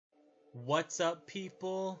What's up,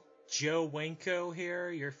 people? Joe Winko here,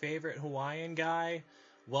 your favorite Hawaiian guy.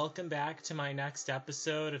 Welcome back to my next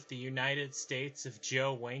episode of the United States of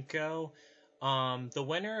Joe Winko. The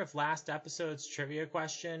winner of last episode's trivia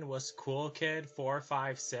question was Cool Kid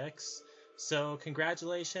 456. So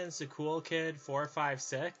congratulations to Cool Kid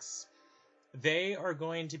 456. They are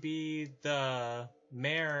going to be the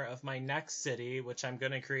mayor of my next city, which I'm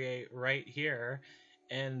going to create right here.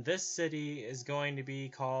 And this city is going to be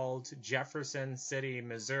called Jefferson City,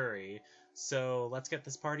 Missouri. So let's get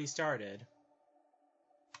this party started.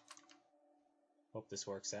 Hope this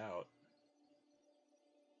works out.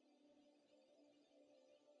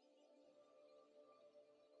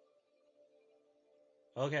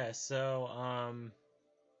 Okay, so,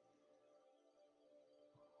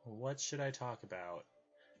 what should I talk about?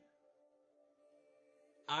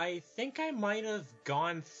 I think I might have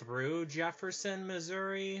gone through Jefferson,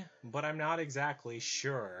 Missouri, but I'm not exactly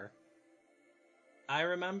sure. I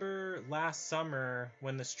remember last summer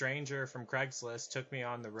when the stranger from Craigslist took me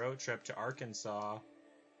on the road trip to Arkansas,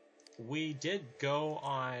 we did go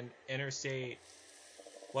on Interstate,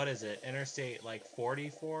 what is it? Interstate like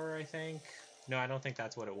 44, I think? No, I don't think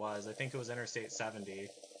that's what it was. I think it was Interstate 70.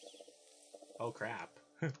 Oh crap.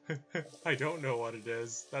 I don't know what it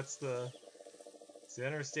is. It's the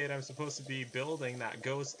interstate I'm supposed to be building that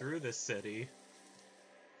goes through this city.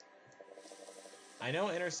 I know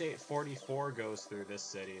Interstate 44 goes through this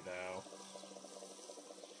city, though.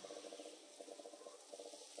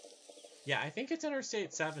 Yeah, I think it's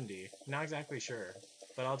Interstate 70. Not exactly sure,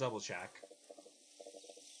 but I'll double check.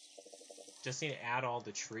 Just need to add all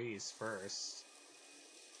the trees first.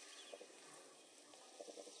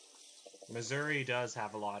 Missouri does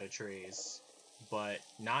have a lot of trees, but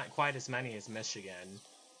not quite as many as Michigan.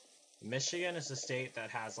 Michigan is a state that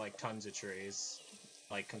has like tons of trees,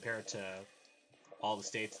 like compared to all the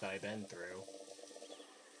states that I've been through.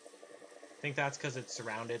 I think that's because it's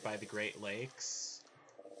surrounded by the Great Lakes.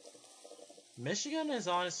 Michigan is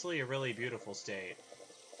honestly a really beautiful state.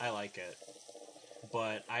 I like it.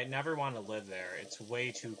 But I never want to live there. It's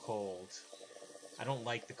way too cold. I don't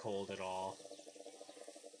like the cold at all.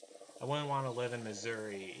 I wouldn't want to live in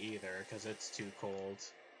Missouri either, because it's too cold.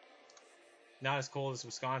 Not as cold as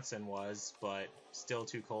Wisconsin was, but still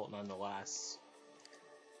too cold nonetheless.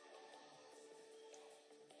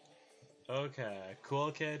 Okay, Cool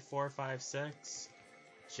Kid 456,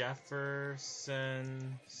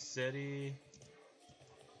 Jefferson City,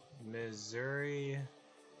 Missouri.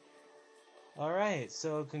 Alright,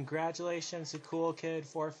 so congratulations to Cool Kid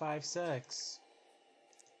 456.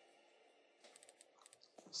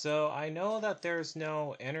 So I know that there's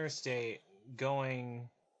no interstate going...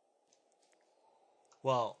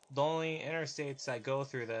 Well, the only interstates that go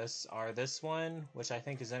through this are this one, which I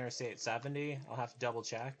think is Interstate 70. I'll have to double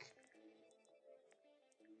check.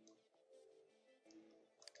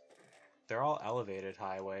 They're all elevated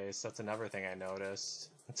highways. That's another thing I noticed.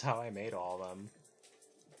 That's how I made all of them.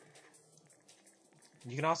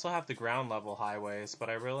 You can also have the ground level highways, but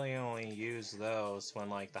I really only use those when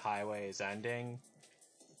like the highway is ending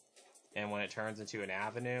and when it turns into an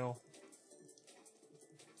avenue.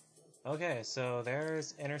 Okay, so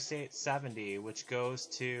there's Interstate 70, which goes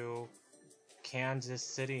to Kansas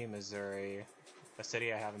City, Missouri. A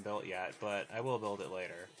city I haven't built yet, but I will build it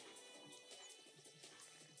later.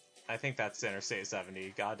 I think that's Interstate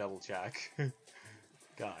 70. Gotta double check.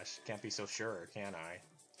 Gosh, can't be so sure, can I?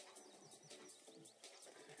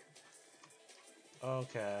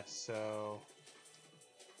 Okay, so...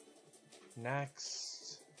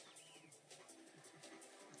 Next...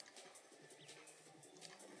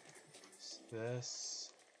 Is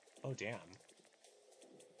this... Oh, damn.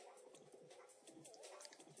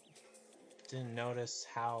 Didn't notice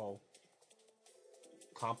how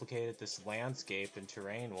complicated this landscape and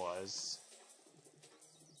terrain was.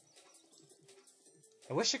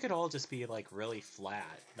 I wish it could all just be like really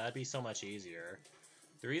flat. That'd be so much easier.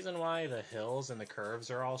 The reason why the hills and the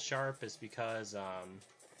curves are all sharp is because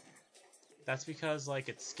that's because like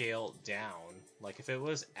it's scaled down. Like if it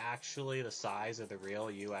was actually the size of the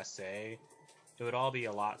real USA, it would all be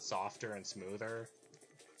a lot softer and smoother.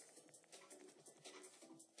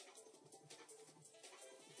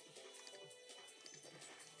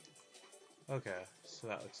 Okay, so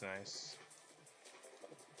that looks nice.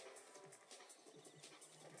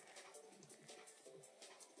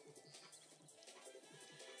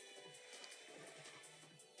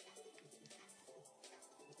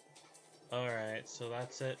 Alright, so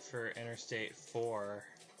that's it for Interstate 4.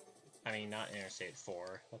 I mean, not Interstate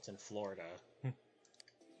 4. That's in Florida.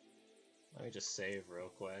 Let me just save real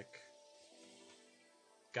quick.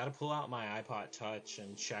 Gotta pull out my iPod Touch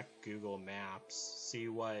and check Google Maps, see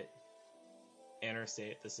what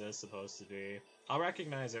interstate this is supposed to be. I'll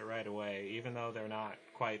recognize it right away, even though they're not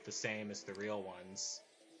quite the same as the real ones.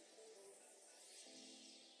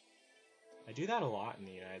 I do that a lot in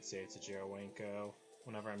the United States of Joe Winko,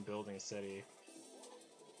 whenever I'm building a city.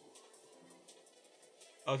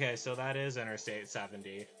 Okay, so that is Interstate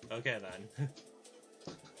 70. Okay then.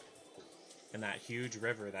 And that huge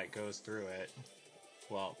river that goes through it.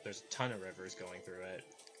 Well, there's a ton of rivers going through it.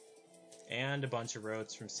 And a bunch of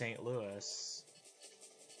roads from St. Louis.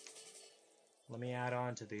 Let me add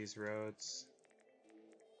on to these roads.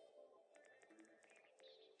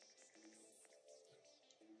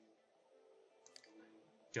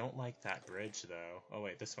 Don't like that bridge though. Oh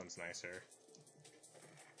wait, this one's nicer.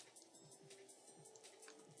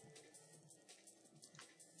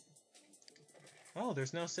 Oh,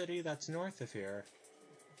 there's no city that's north of here.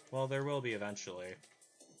 Well, there will be eventually.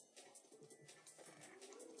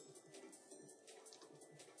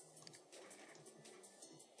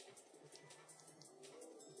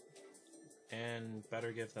 And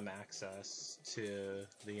better give them access to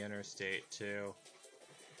the interstate too.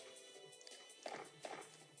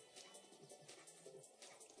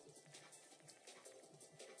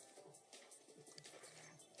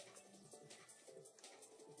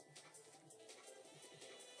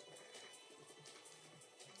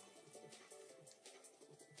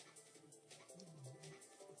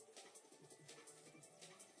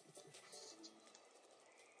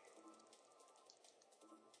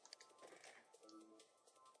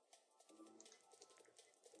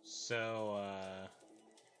 So,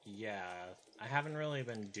 yeah, I haven't really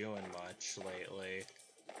been doing much lately.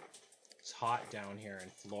 It's hot down here in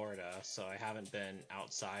Florida, so I haven't been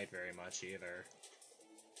outside very much either.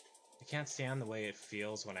 I can't stand the way it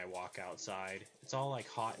feels when I walk outside. It's all like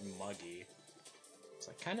hot and muggy. It's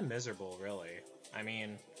like kind of miserable, really. I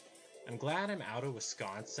mean, I'm glad I'm out of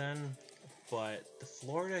Wisconsin, but the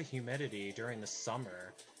Florida humidity during the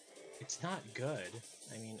summer, it's not good.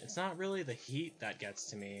 I mean, it's not really the heat that gets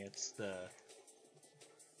to me, it's the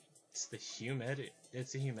humidity.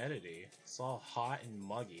 It's the humidity. It's all hot and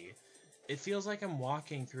muggy. It feels like I'm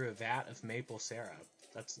walking through a vat of maple syrup.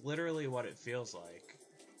 That's literally what it feels like.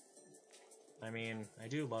 I mean, I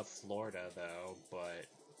do love Florida though, but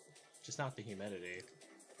just not the humidity.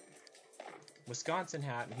 Wisconsin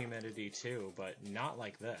had humidity too, but not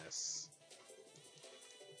like this.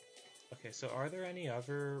 Okay, so are there any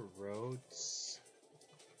other roads?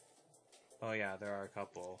 Oh yeah, there are a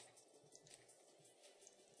couple.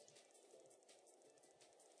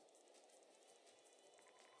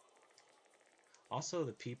 Also,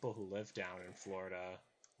 the people who live down in Florida,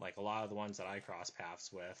 like a lot of the ones that I cross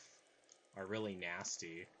paths with, are really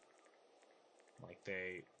nasty. Like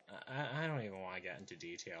I don't even want to get into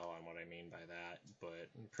detail on what I mean by that, but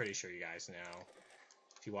I'm pretty sure you guys know.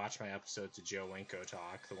 If you watch my episodes of Joe Winko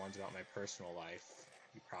Talk, the ones about my personal life,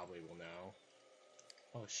 you probably will know.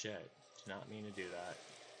 Oh shit, did not mean to do that.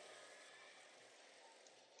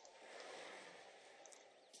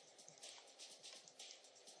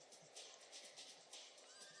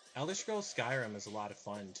 Elder Scrolls Skyrim is a lot of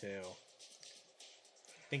fun too.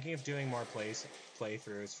 Thinking of doing more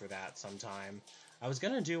playthroughs for that sometime. I was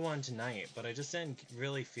gonna do one tonight, but I just didn't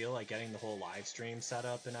really feel like getting the whole live stream set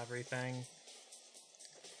up and everything.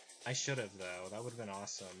 I should have though, that would have been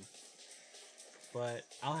awesome. But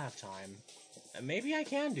I'll have time. Maybe I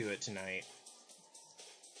can do it tonight.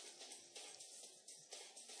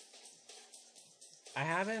 I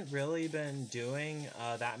haven't really been doing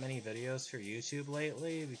that many videos for YouTube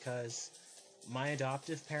lately because my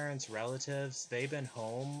adoptive parents' relatives, they've been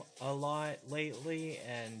home a lot lately,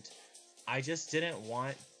 and I just didn't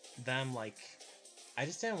want them,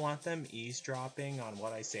 eavesdropping on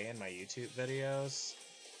what I say in my YouTube videos.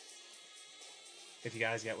 If you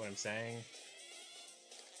guys get what I'm saying.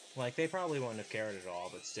 Like, they probably wouldn't have cared at all,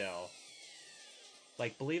 but still.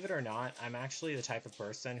 Like, believe it or not, I'm actually the type of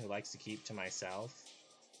person who likes to keep to myself.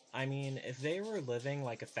 I mean, if they were living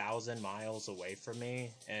like 1,000 miles away from me,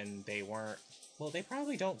 and they weren't... Well, they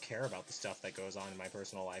probably don't care about the stuff that goes on in my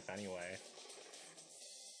personal life anyway.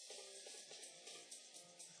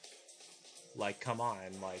 Like, come on,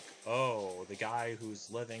 like, oh, the guy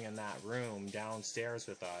who's living in that room downstairs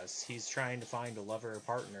with us, he's trying to find a lover or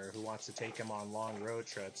partner who wants to take him on long road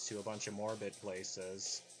trips to a bunch of morbid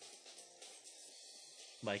places.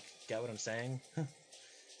 Like, get what I'm saying?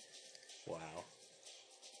 Wow.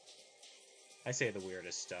 I say the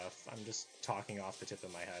weirdest stuff. I'm just talking off the tip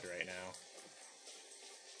of my head right now.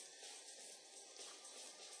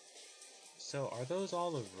 So, are those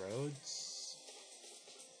all the roads?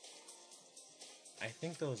 I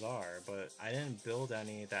think those are, but I didn't build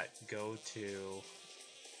any that go to...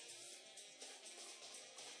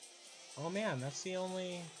 Oh man, that's the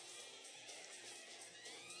only...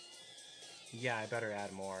 Yeah, I better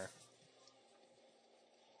add more.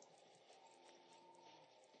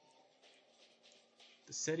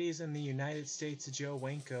 The cities in the United States of Joe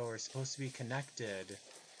Winko are supposed to be connected.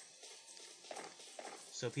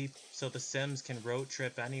 So the Sims can road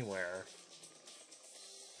trip anywhere.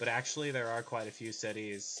 But actually there are quite a few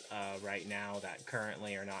cities right now that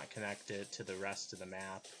currently are not connected to the rest of the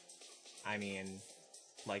map. I mean,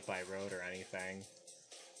 like by road or anything.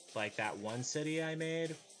 Like that one city I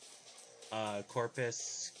made,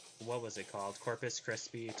 Corpus, what was it called? Corpus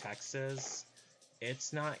Christi, Texas.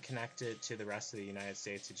 It's not connected to the rest of the United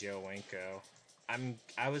States of Joe Winko.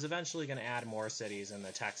 I was eventually going to add more cities in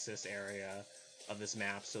the Texas area of this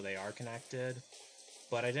map so they are connected.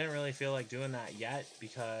 But I didn't really feel like doing that yet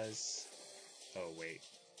because... Oh, wait.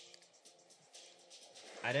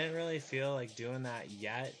 I didn't really feel like doing that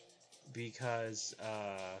yet because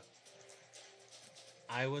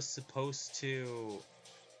I was supposed to...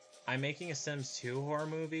 I'm making a Sims 2 horror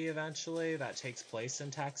movie eventually that takes place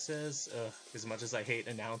in Texas. Ugh, as much as I hate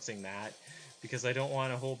announcing that, because I don't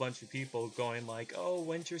want a whole bunch of people going like, oh,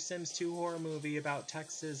 when's your Sims 2 horror movie about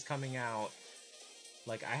Texas coming out?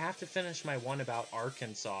 Like, I have to finish my one about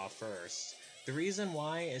Arkansas first. The reason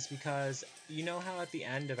why is because, you know how at the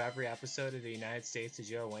end of every episode of the United States of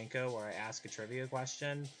Joe Winko where I ask a trivia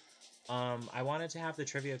question? I wanted to have the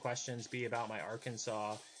trivia questions be about my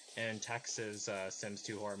Arkansas and Texas Sims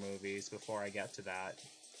 2 horror movies before I get to that.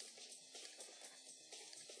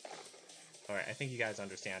 Alright, I think you guys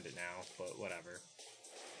understand it now, but whatever.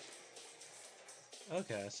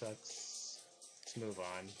 Okay, so let's move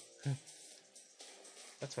on.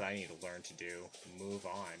 That's what I need to learn to do. Move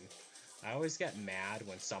on. I always get mad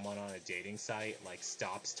when someone on a dating site, like,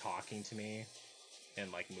 stops talking to me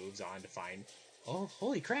and, like, moves on to find... Oh,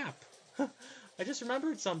 holy crap! I just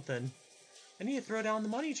remembered something. I need to throw down the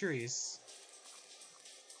money trees.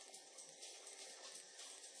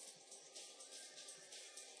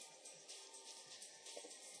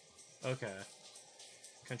 Okay.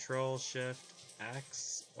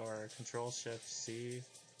 Control-Shift-X or Control-Shift-C.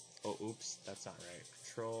 Oh, oops, that's not right.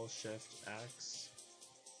 Control-Shift-X.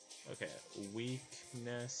 Okay,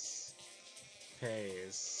 weakness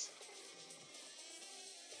pays.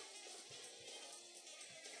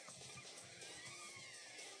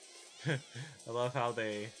 I love how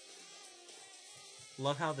this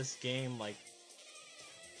game, like...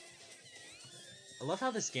 I love how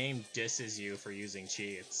this game disses you for using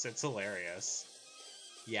cheats. It's hilarious.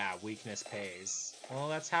 Yeah, weakness pays. Well,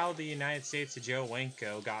 that's how the United States of Joe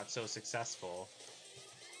Winko got so successful.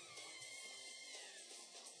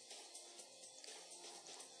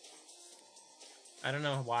 I don't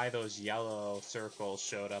know why those yellow circles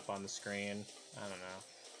showed up on the screen. I don't know.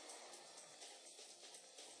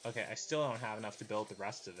 Okay, I still don't have enough to build the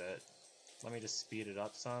rest of it. Let me just speed it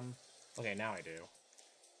up some. Okay, now I do.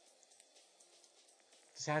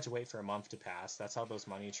 Just had to wait for a month to pass. That's how those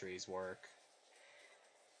money trees work.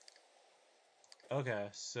 Okay,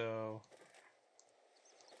 so...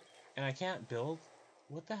 And I can't build?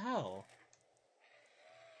 What the hell?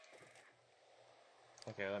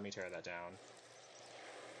 Okay, let me tear that down.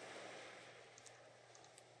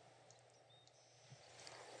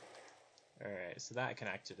 Alright, so that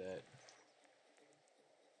connected it.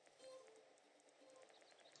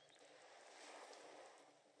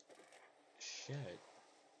 Shit.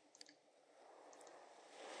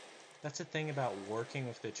 That's the thing about working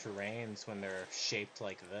with the terrains when they're shaped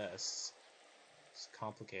like this. It's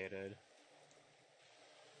complicated.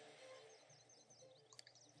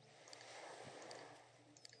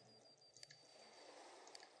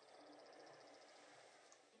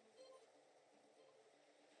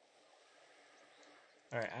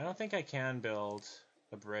 Alright, I don't think I can build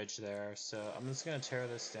a bridge there, so I'm just gonna tear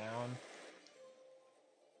this down.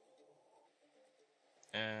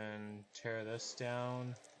 And tear this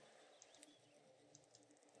down.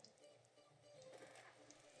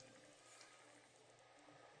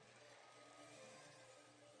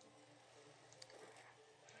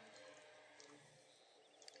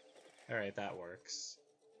 Alright, that works.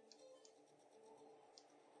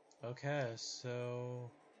 Okay,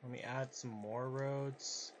 so let me add some more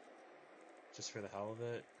roads, just for the hell of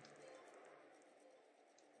it.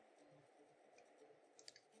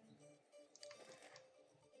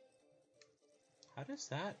 How does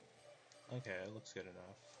that? Okay, it looks good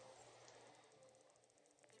enough.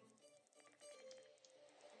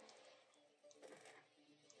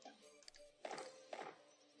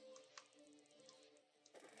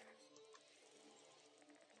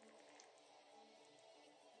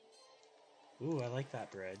 Ooh, I like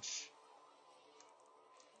that bridge.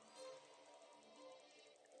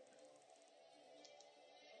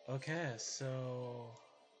 Okay, so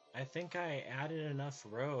I think I added enough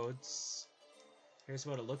roads. Here's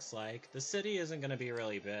what it looks like. The city isn't going to be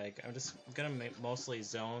really big. I'm just going to mostly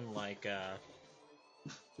zone like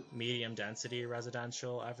medium density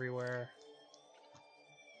residential everywhere.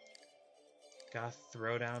 Gotta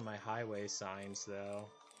throw down my highway signs though.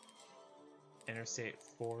 Interstate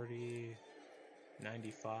 40,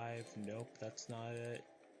 95, nope, that's not it.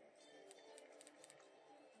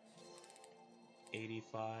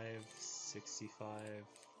 85, 65,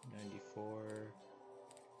 94.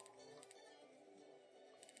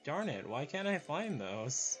 Darn it, why can't I find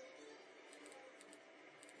those?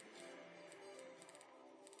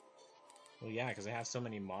 Well, yeah, because I have so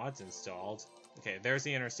many mods installed. Okay, there's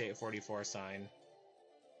the Interstate 44 sign.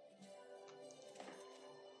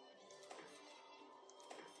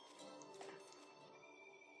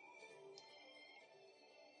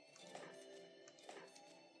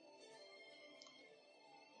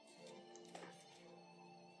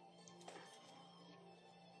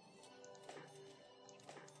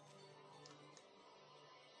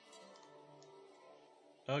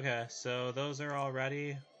 Okay, so those are all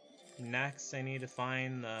ready. Next, I need to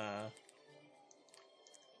find the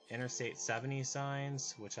Interstate 70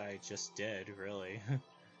 signs, which I just did, really.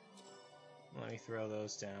 Let me throw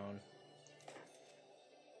those down.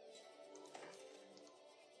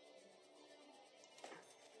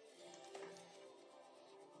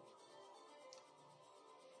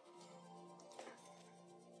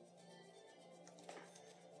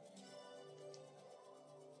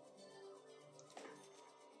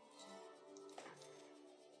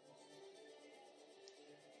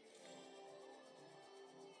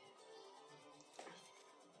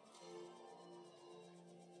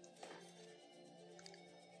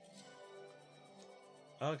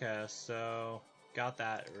 Okay, so got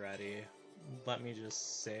that ready. Let me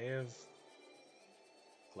just save.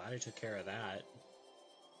 Glad I took care of that.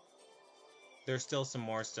 There's still some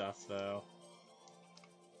more stuff though.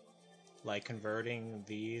 Like converting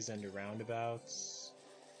these into roundabouts.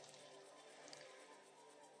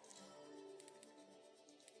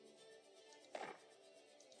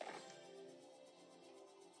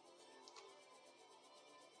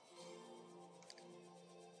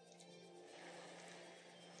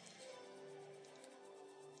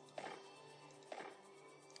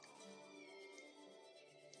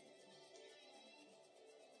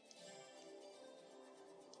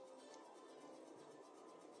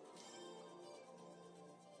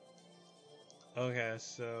 Okay,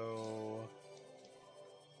 so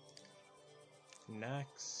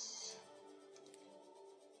next.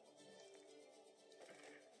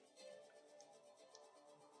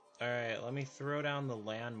 Alright, let me throw down the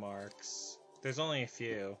landmarks. There's only a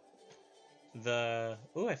few.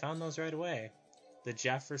 Ooh, I found those right away. The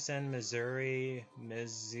Jefferson, Missouri,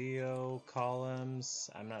 Mizio columns.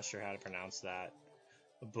 I'm not sure how to pronounce that.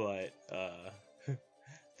 But, I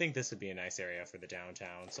think this would be a nice area for the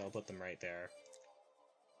downtown, so I'll put them right there.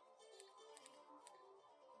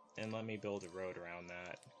 And let me build a road around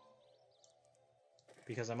that.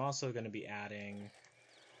 Because I'm also going to be adding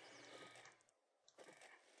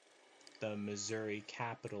the Missouri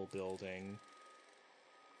Capitol building.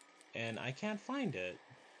 And I can't find it.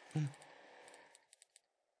 If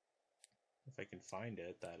I can find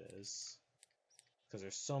it, that is. Because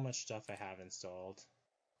there's so much stuff I have installed.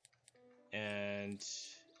 And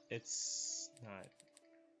it's not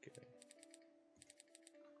good.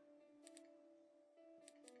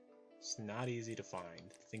 It's not easy to find.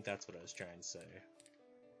 I think that's what I was trying to say.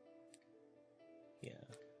 Yeah.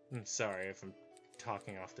 I'm sorry if I'm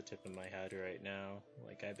talking off the tip of my head right now.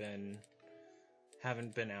 Like,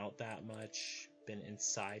 haven't been out that much. Been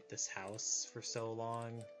inside this house for so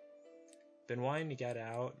long. Been wanting to get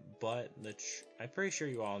out, but I'm pretty sure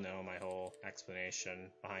you all know my whole explanation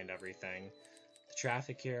behind everything. The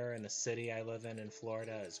traffic here in the city I live in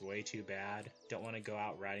Florida is way too bad. Don't want to go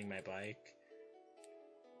out riding my bike.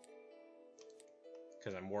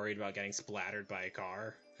 Because I'm worried about getting splattered by a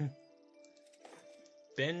car.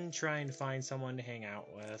 Been trying to find someone to hang out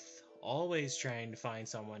with. Always trying to find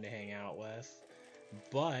someone to hang out with.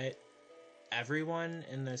 But everyone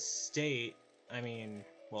in this state,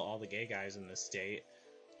 well, all the gay guys in this state,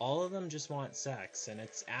 all of them just want sex, and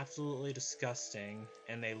it's absolutely disgusting,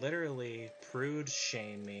 and they literally prude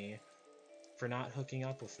shame me for not hooking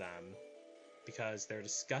up with them. Because they're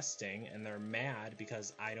disgusting, and they're mad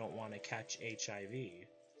because I don't want to catch HIV.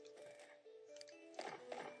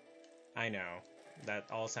 I know, that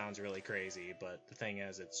all sounds really crazy, but the thing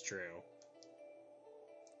is, it's true.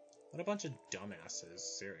 What a bunch of dumbasses,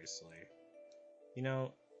 seriously. You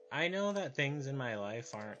know, I know that things in my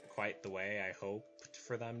life aren't quite the way I hoped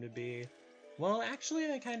for them to be. Well, actually,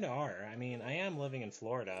 they kind of are. I mean, I am living in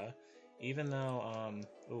Florida, even though,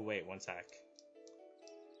 oh, wait, one sec.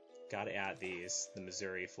 Gotta add these, the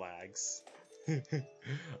Missouri flags.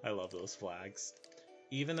 I love those flags.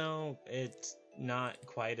 Even though it's not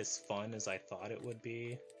quite as fun as I thought it would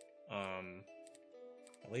be,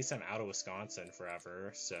 at least I'm out of Wisconsin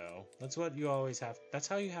forever, so that's what you always have, that's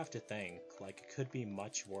how you have to think, like it could be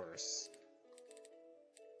much worse.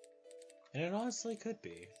 And it honestly could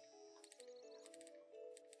be.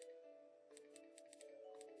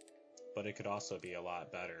 But it could also be a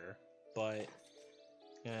lot better, but,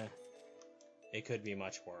 it could be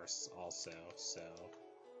much worse also, so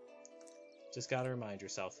just gotta remind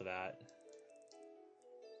yourself of that.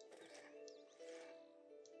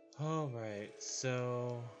 Alright,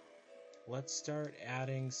 so let's start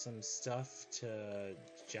adding some stuff to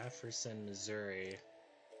Jefferson, Missouri.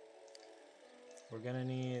 We're gonna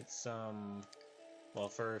need some... Well,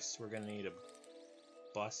 first, we're gonna need a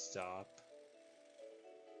bus stop.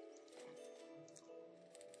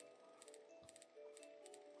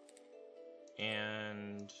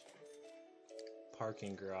 And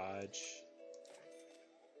parking garage.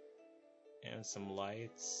 And some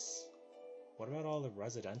lights. What about all the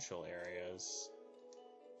residential areas?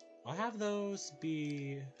 I'll have those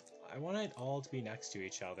be... I want it all to be next to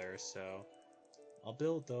each other, so I'll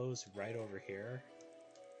build those right over here.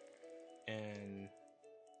 And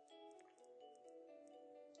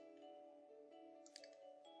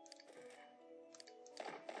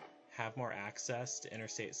have more access to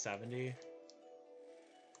Interstate 70.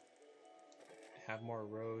 Have more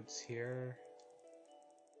roads here.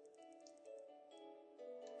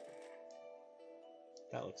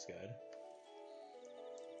 That looks good.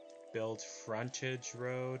 Build frontage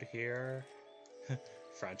road here.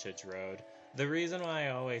 Frontage road. The reason why I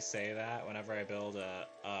always say that whenever I build a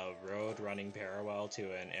road running parallel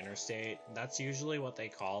to an interstate, that's usually what they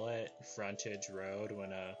call it, frontage road,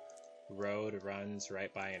 when a road runs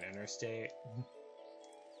right by an interstate.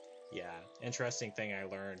 Yeah, interesting thing I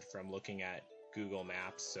learned from looking at Google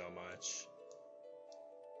Maps so much.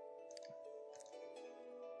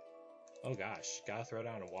 Oh gosh, gotta throw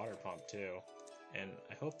down a water pump too. And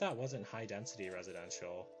I hope that wasn't high density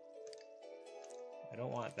residential. I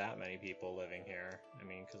don't want that many people living here. I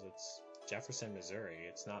mean, because it's Jefferson, Missouri.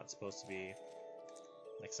 It's not supposed to be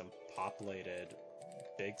like some populated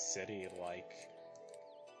big city like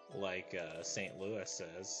St. Louis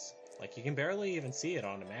is. Like, you can barely even see it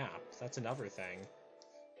on a map. That's another thing.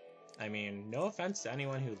 I mean, no offense to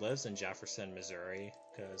anyone who lives in Jefferson, Missouri,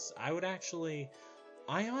 because I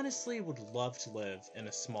honestly would love to live in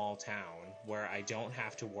a small town where I don't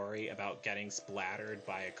have to worry about getting splattered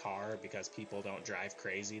by a car because people don't drive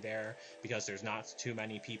crazy there, because there's not too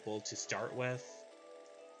many people to start with,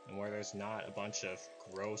 and where there's not a bunch of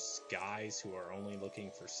gross guys who are only looking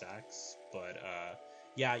for sex. But,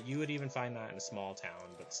 yeah, you would even find that in a small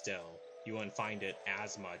town, but still, you wouldn't find it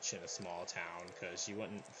as much in a small town, because you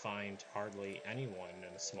wouldn't find hardly anyone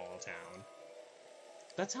in a small town.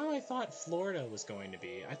 That's how I thought Florida was going to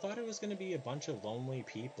be. I thought it was going to be a bunch of lonely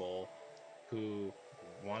people who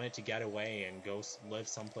wanted to get away and go live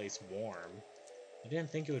someplace warm. I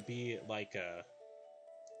didn't think it would be like a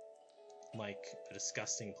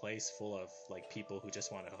disgusting place full of like people who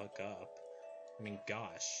just want to hook up. I mean,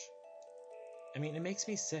 gosh. I mean, it makes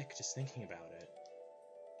me sick just thinking about it.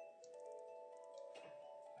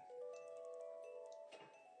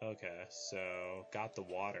 Okay, so got the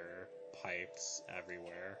water pipes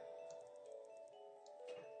everywhere,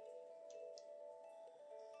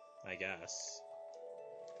 I guess.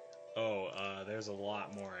 Oh, there's a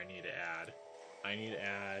lot more I need to add. I need to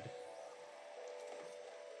add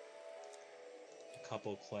a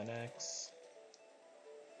couple clinics.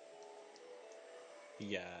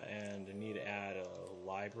 Yeah, and I need to add a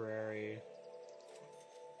library,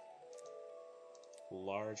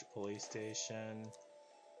 large police station,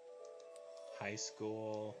 high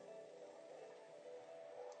school,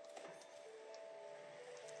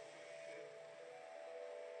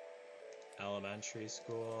 elementary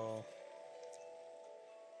school,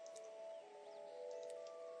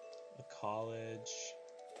 a college.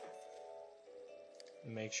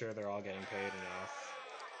 Make sure they're all getting paid enough.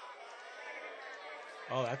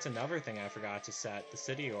 Oh, that's another thing I forgot to set, the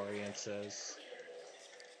city ordinances.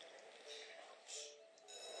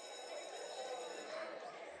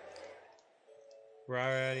 We're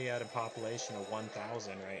already at a population of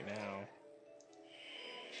 1,000 right now.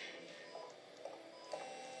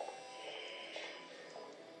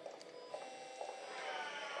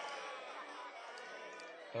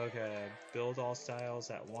 Okay, build all styles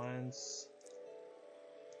at once.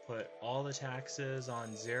 Put all the taxes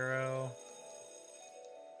on 0.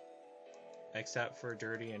 Except for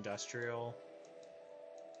dirty industrial.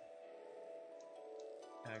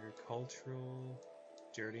 Agricultural.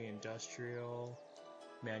 Dirty industrial.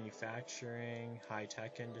 Manufacturing.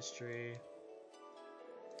 High-tech industry.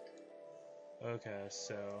 Okay,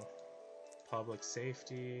 so public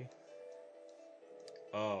safety.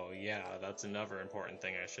 Oh, yeah, that's another important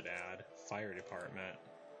thing I should add. Fire department.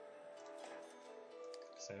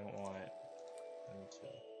 Because I don't want them to...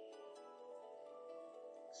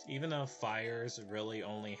 Even though fires really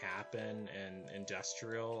only happen in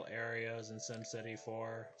industrial areas in SimCity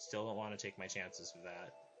 4, still don't want to take my chances with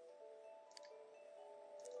that.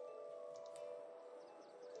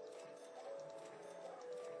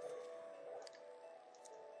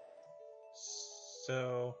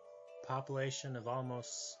 So, population of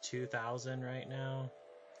almost 2,000 right now.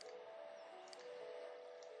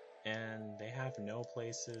 And they have no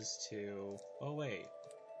places to... Oh, wait.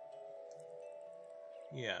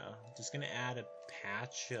 Yeah, just gonna add a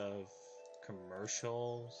patch of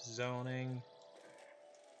commercial zoning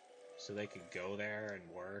so they could go there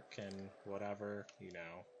and work and whatever, you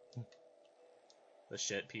know, the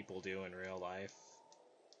shit people do in real life.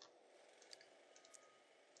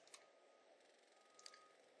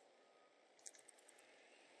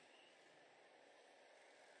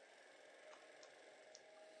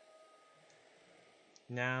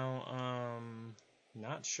 Now,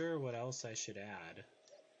 not sure what else I should add.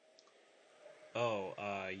 Oh,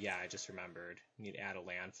 yeah, I just remembered. Need to add a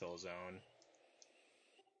landfill zone.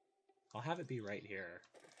 I'll have it be right here.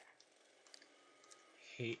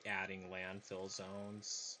 Hate adding landfill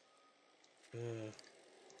zones. Ugh.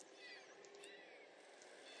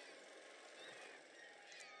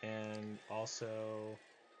 And also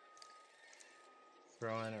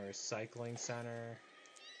throw in a recycling center.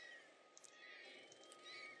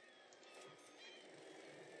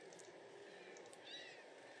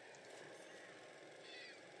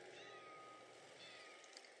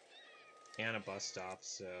 And a bus stop,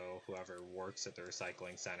 so whoever works at the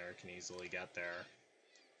recycling center can easily get there.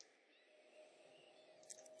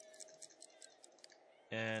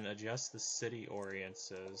 And adjust the city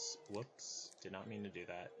audiences. Whoops, did not mean to do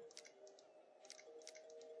that.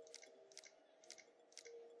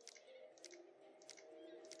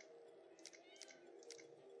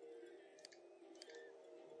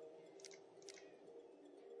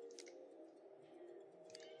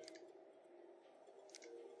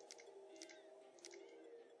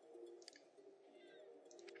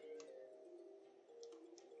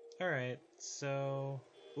 Alright, so...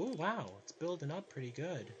 Ooh, wow, it's building up pretty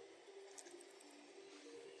good.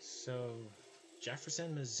 So,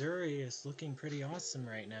 Jefferson, Missouri is looking pretty awesome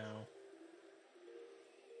right now.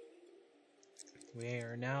 We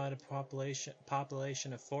are now at a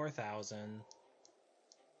population of 4,000.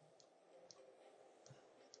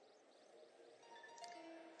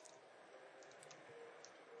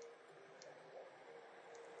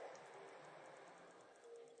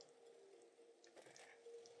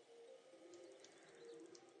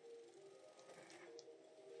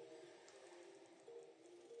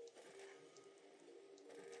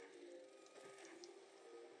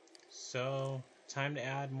 So, time to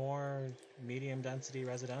add more medium density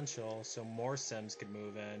residential so more Sims could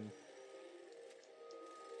move in.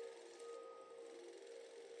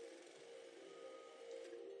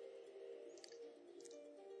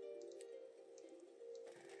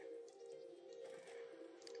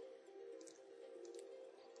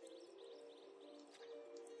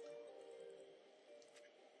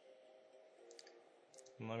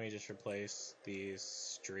 And let me just replace these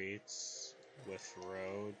streets with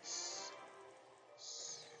roads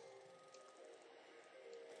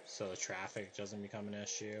so the traffic doesn't become an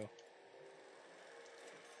issue.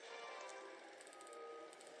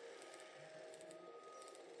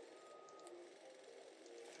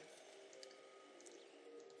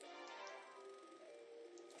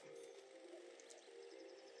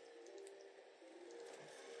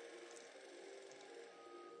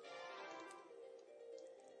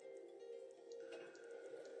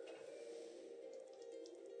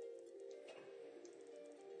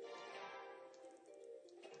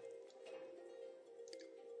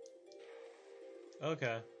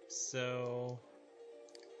 Okay, so...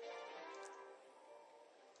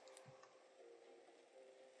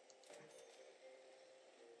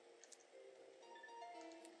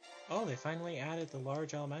 Oh, they finally added the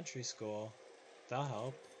large elementary school. That'll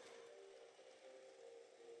help.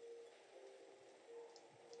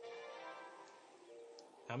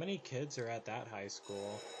 How many kids are at that high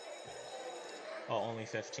school? Oh, only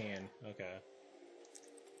 15. Okay.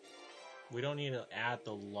 We don't need to add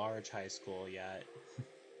the large high school yet.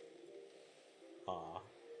 Aw.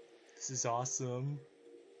 This is awesome.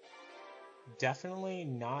 Definitely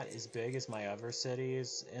not as big as my other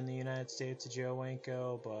cities in the United States of Joe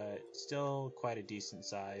Winko, but still quite a decent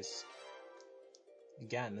size.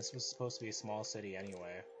 Again, this was supposed to be a small city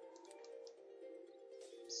anyway.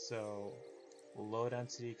 So, low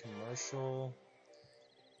density commercial.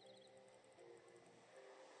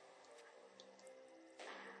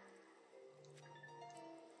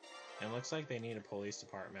 It looks like they need a police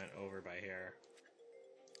department over by here.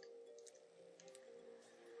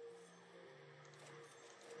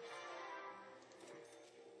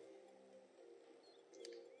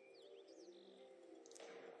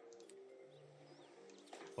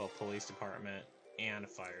 Well, police department and a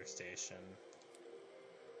fire station.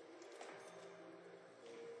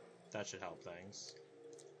 That should help things.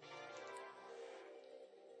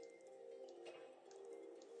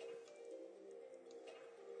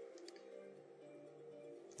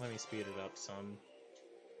 Let me speed it up some.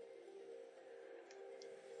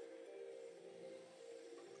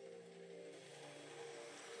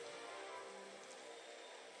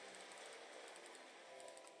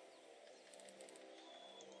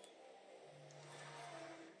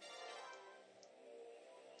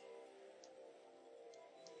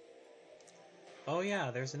 Oh yeah,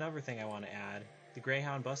 there's another thing I want to add. The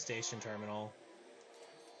Greyhound bus station terminal.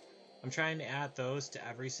 I'm trying to add those to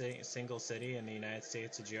every single city in the United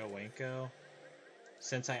States of Joe Winko.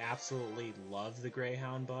 Since I absolutely love the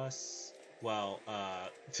Greyhound bus. Well,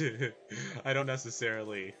 I don't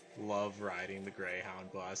necessarily love riding the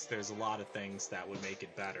Greyhound bus. There's a lot of things that would make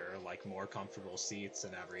it better, like more comfortable seats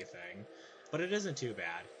and everything. But it isn't too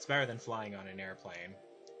bad. It's better than flying on an airplane.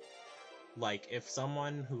 Like, if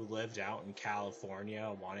someone who lived out in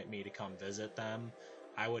California wanted me to come visit them,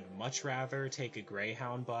 I would much rather take a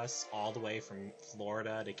Greyhound bus all the way from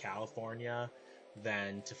Florida to California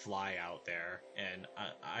than to fly out there. And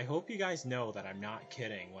I hope you guys know that I'm not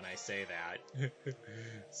kidding when I say that.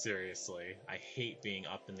 Seriously, I hate being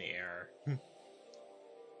up in the air.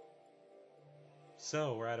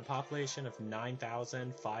 So, we're at a population of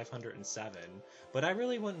 9,507, but I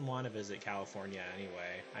really wouldn't want to visit California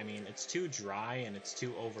anyway. I mean, it's too dry and it's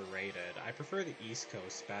too overrated. I prefer the East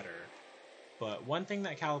Coast better. But one thing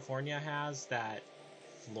that California has that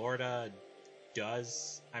Florida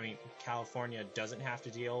California doesn't have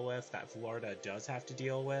to deal with, that Florida does have to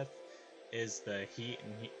deal with, is the heat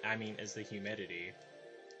and, is the humidity.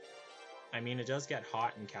 I mean, it does get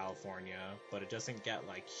hot in California, but it doesn't get,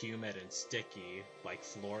 like, humid and sticky like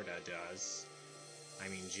Florida does. I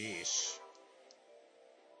mean, geesh.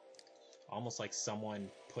 Almost like someone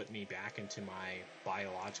put me back into my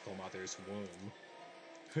biological mother's womb.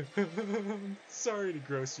 Sorry to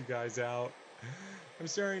gross you guys out. I'm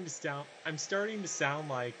starting to sound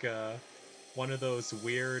like, one of those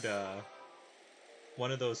weird,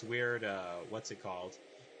 what's it called?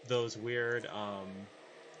 Those weird,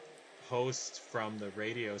 host from the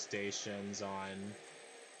radio stations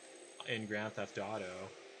in Grand Theft Auto.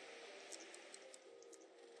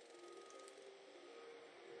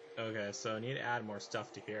 Okay, so I need to add more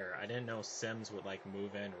stuff to here. I didn't know Sims would, like,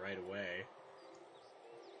 move in right away.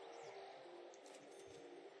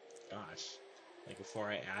 Gosh, like before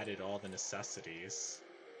I added all the necessities.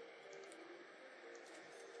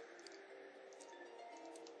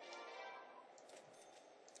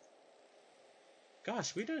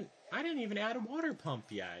 Gosh, I didn't even add a water pump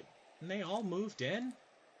yet, and they all moved in?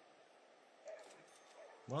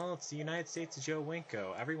 Well, it's the United States of Joe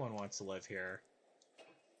Winko. Everyone wants to live here.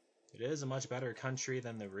 It is a much better country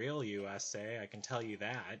than the real USA, I can tell you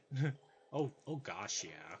that. oh gosh,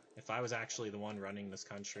 yeah. If I was actually the one running this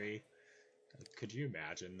country. Could you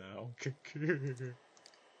imagine, though?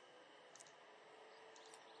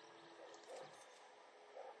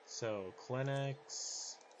 So,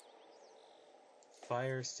 clinics,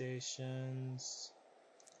 fire stations.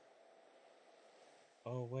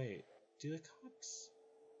 Oh, wait. Do the cops?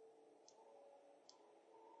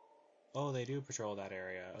 Oh, they do patrol that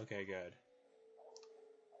area. Okay, good.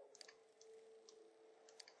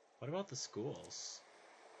 What about the schools?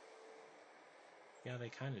 Yeah, they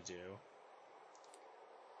kind of do.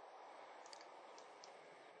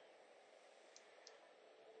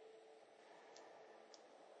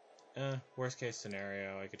 Worst case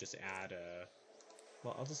scenario, I could just add a...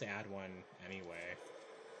 Well, I'll just add one anyway.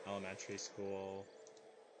 Elementary school.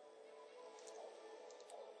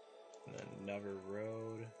 And then another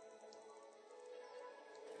road.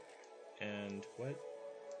 And what?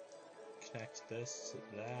 Connect this to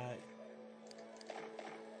that.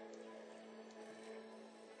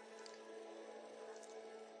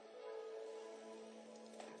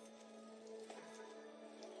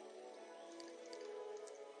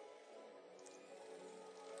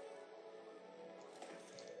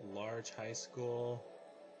 large high school.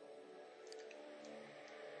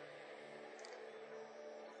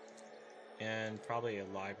 And probably a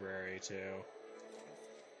library too.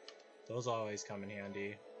 Those always come in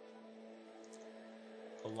handy.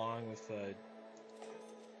 Along with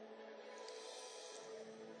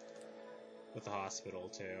the hospital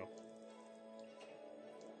too.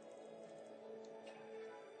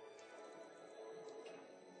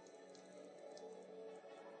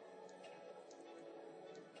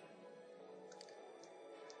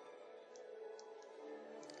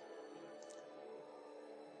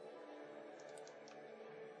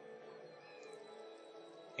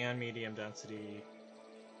 And medium density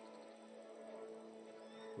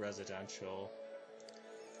residential.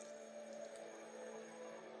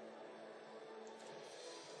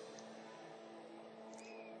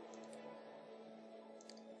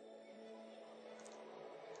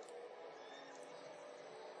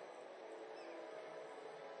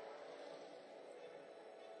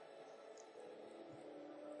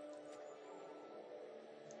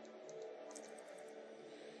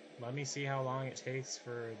 Let me see how long it takes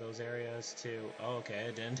for those areas to... Oh, okay,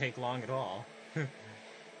 it didn't take long at all.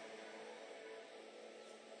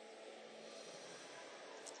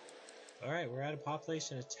 Alright, we're at a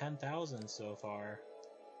population of 10,000 so far.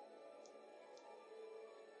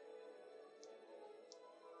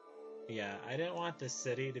 Yeah, I didn't want the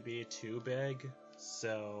city to be too big,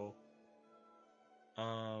 so...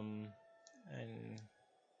 I'm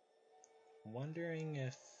wondering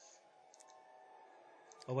if...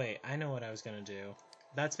 Oh wait, I know what I was gonna do.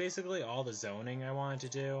 That's basically all the zoning I wanted to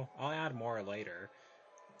do. I'll add more later.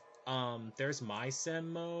 There's My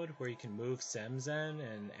Sim mode, where you can move Sims in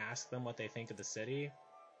and ask them what they think of the city.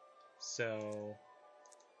 So...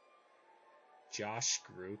 Josh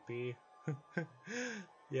Groupie.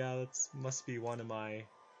 Yeah, that's must be one of my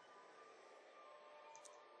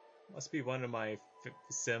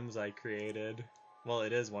Sims I created. Well,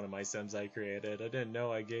 it is one of my Sims I created. I didn't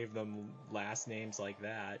know I gave them last names like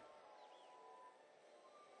that.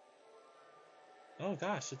 Oh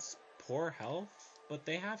gosh, it's poor health, but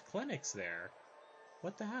they have clinics there.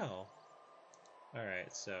 What the hell?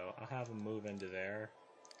 Alright, so I'll have them move into there.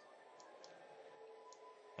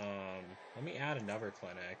 Let me add another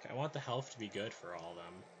clinic. I want the health to be good for all of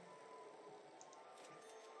them.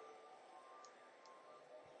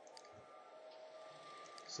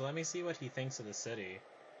 So let me see what he thinks of the city.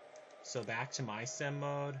 So back to my sim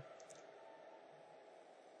mode.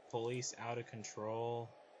 Police out of control.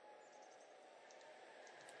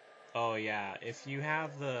 Oh yeah, if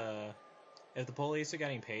the police are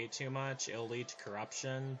getting paid too much, it'll lead to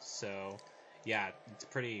corruption. So yeah, it's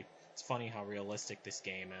funny how realistic this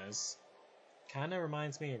game is. Kinda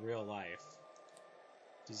reminds me of real life.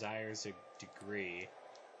 Desires a degree.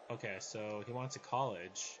 Okay, so he wants a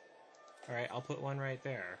college. Alright, I'll put one right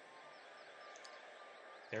there.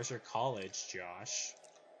 There's your college, Josh.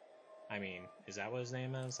 I mean, is that what his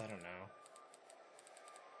name is? I don't know.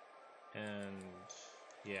 And...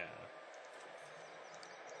 yeah.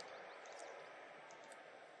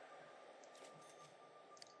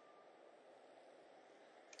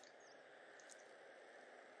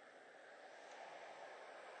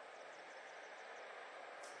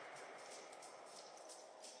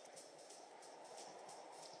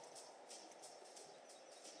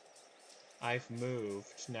 I've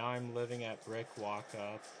moved. Now I'm living at Brick Walk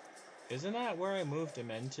Up. Isn't that where I moved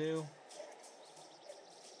him into?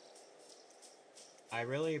 I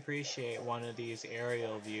really appreciate one of these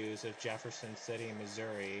aerial views of Jefferson City,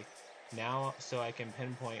 Missouri. Now, so I can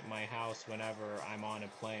pinpoint my house whenever I'm on a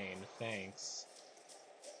plane. Thanks.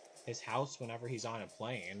 His house whenever he's on a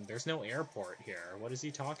plane? There's no airport here. What is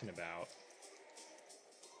he talking about?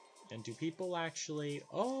 And do people actually...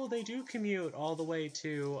 Oh, they do commute all the way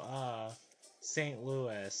to, St.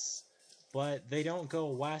 Louis. But they don't go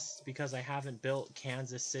west because I haven't built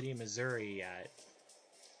Kansas City, Missouri yet.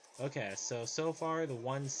 Okay, so far the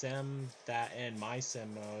one sim that in my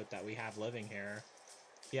sim mode that we have living here,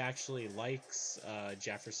 he actually likes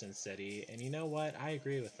Jefferson City, and you know what? I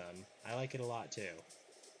agree with him. I like it a lot too.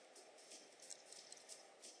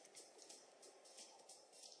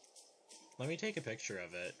 Let me take a picture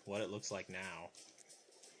of it, what it looks like now.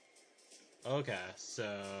 Okay,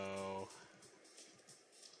 so...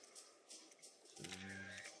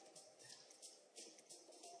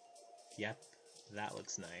 Yep, that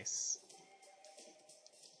looks nice.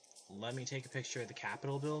 Let me take a picture of the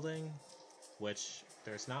Capitol building, which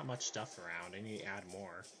there's not much stuff around. I need to add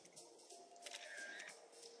more.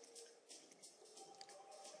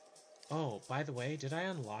 Oh, by the way, did I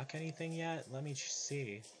unlock anything yet? Let me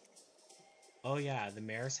see. Oh yeah, the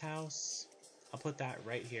mayor's house. I'll put that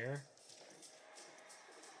right here.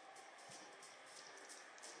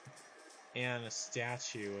 And a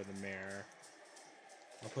statue of the mayor.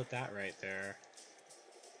 I'll put that right there.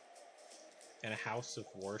 And a house of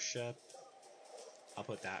worship. I'll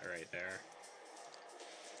put that right there.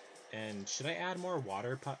 And should I add more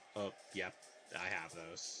water oh, yep, I have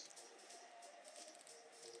those.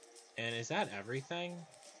 And is that everything?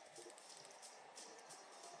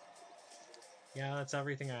 Yeah, that's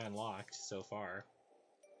everything I unlocked so far.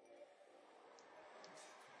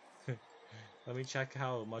 Let me check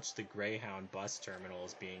how much the Greyhound bus terminal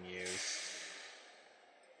is being used.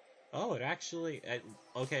 Oh, it actually...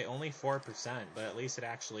 okay, only 4%, but at least it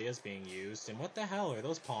actually is being used. And what the hell, are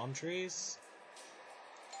those palm trees?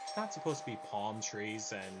 It's not supposed to be palm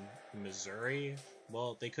trees in Missouri.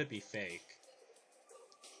 Well, they could be fake.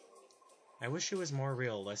 I wish it was more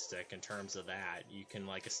realistic in terms of that. You can,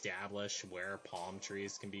 like, establish where palm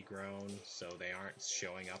trees can be grown, so they aren't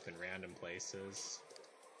showing up in random places.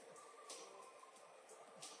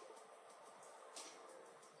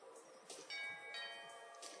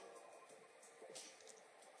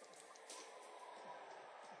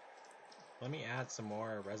 Let me add some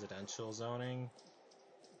more residential zoning.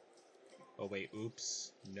 Oh wait,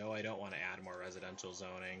 oops. No, I don't want to add more residential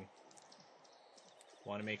zoning.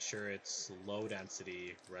 Want to make sure it's low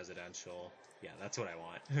density residential. Yeah, that's what I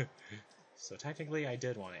want. So technically I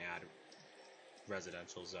did want to add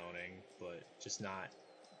residential zoning, but just not...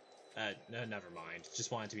 no, never mind.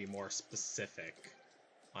 Just wanted to be more specific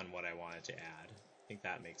on what I wanted to add. I think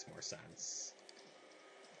that makes more sense.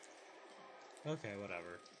 Okay,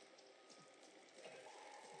 whatever.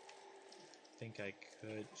 I think I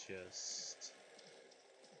could just...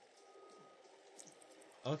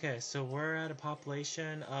 Okay, so we're at a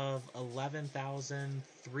population of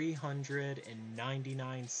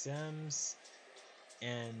 11,399 Sims,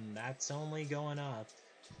 and that's only going up.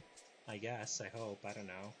 I guess, I hope, I don't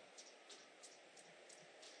know.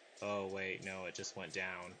 Oh wait, no, it just went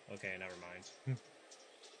down. Okay, never mind.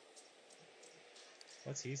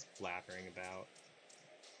 What's he blabbering about?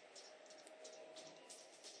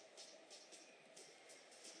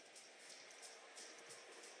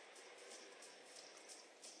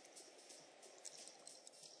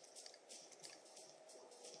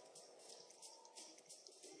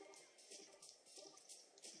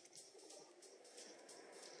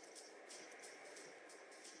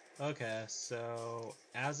 Okay, so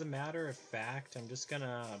as a matter of fact, I'm just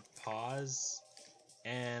gonna pause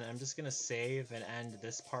and I'm just gonna save and end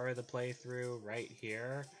this part of the playthrough right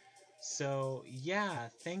here. So yeah,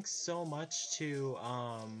 thanks so much to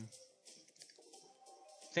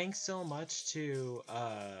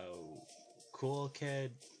Cool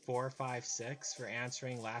Kid 456 for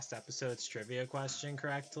answering last episode's trivia question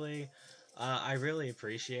correctly. I really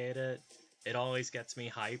appreciate it. It always gets me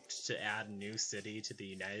hyped to add a new city to the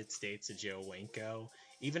United States of Joe Winko,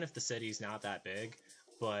 even if the city's not that big.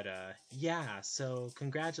 But yeah, so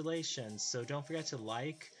congratulations. So don't forget to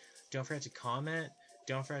like, don't forget to comment,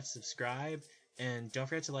 don't forget to subscribe, and don't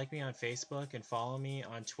forget to like me on Facebook and follow me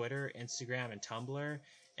on Twitter, Instagram, and Tumblr.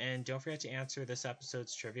 And don't forget to answer this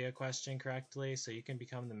episode's trivia question correctly so you can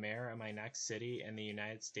become the mayor of my next city in the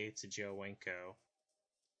United States of Joe Winko.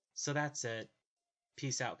 So that's it.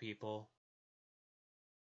 Peace out, people.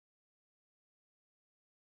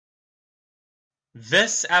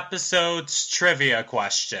 This episode's trivia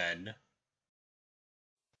question.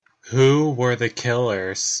 Who were the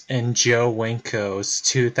killers in Joe Winko's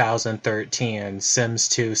 2013 Sims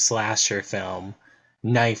 2 slasher film,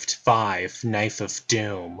 Knifed 5, Knife of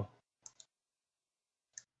Doom?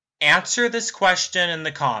 Answer this question in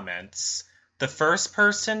the comments. The first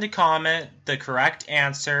person to comment the correct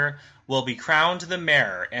answer will be crowned the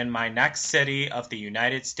mayor in my next city of the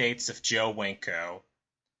United States of Joe Winko.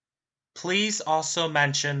 Please also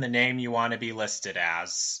mention the name you want to be listed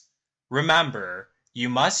as. Remember, you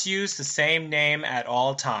must use the same name at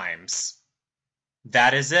all times.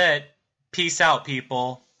 That is it. Peace out,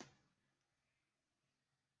 people.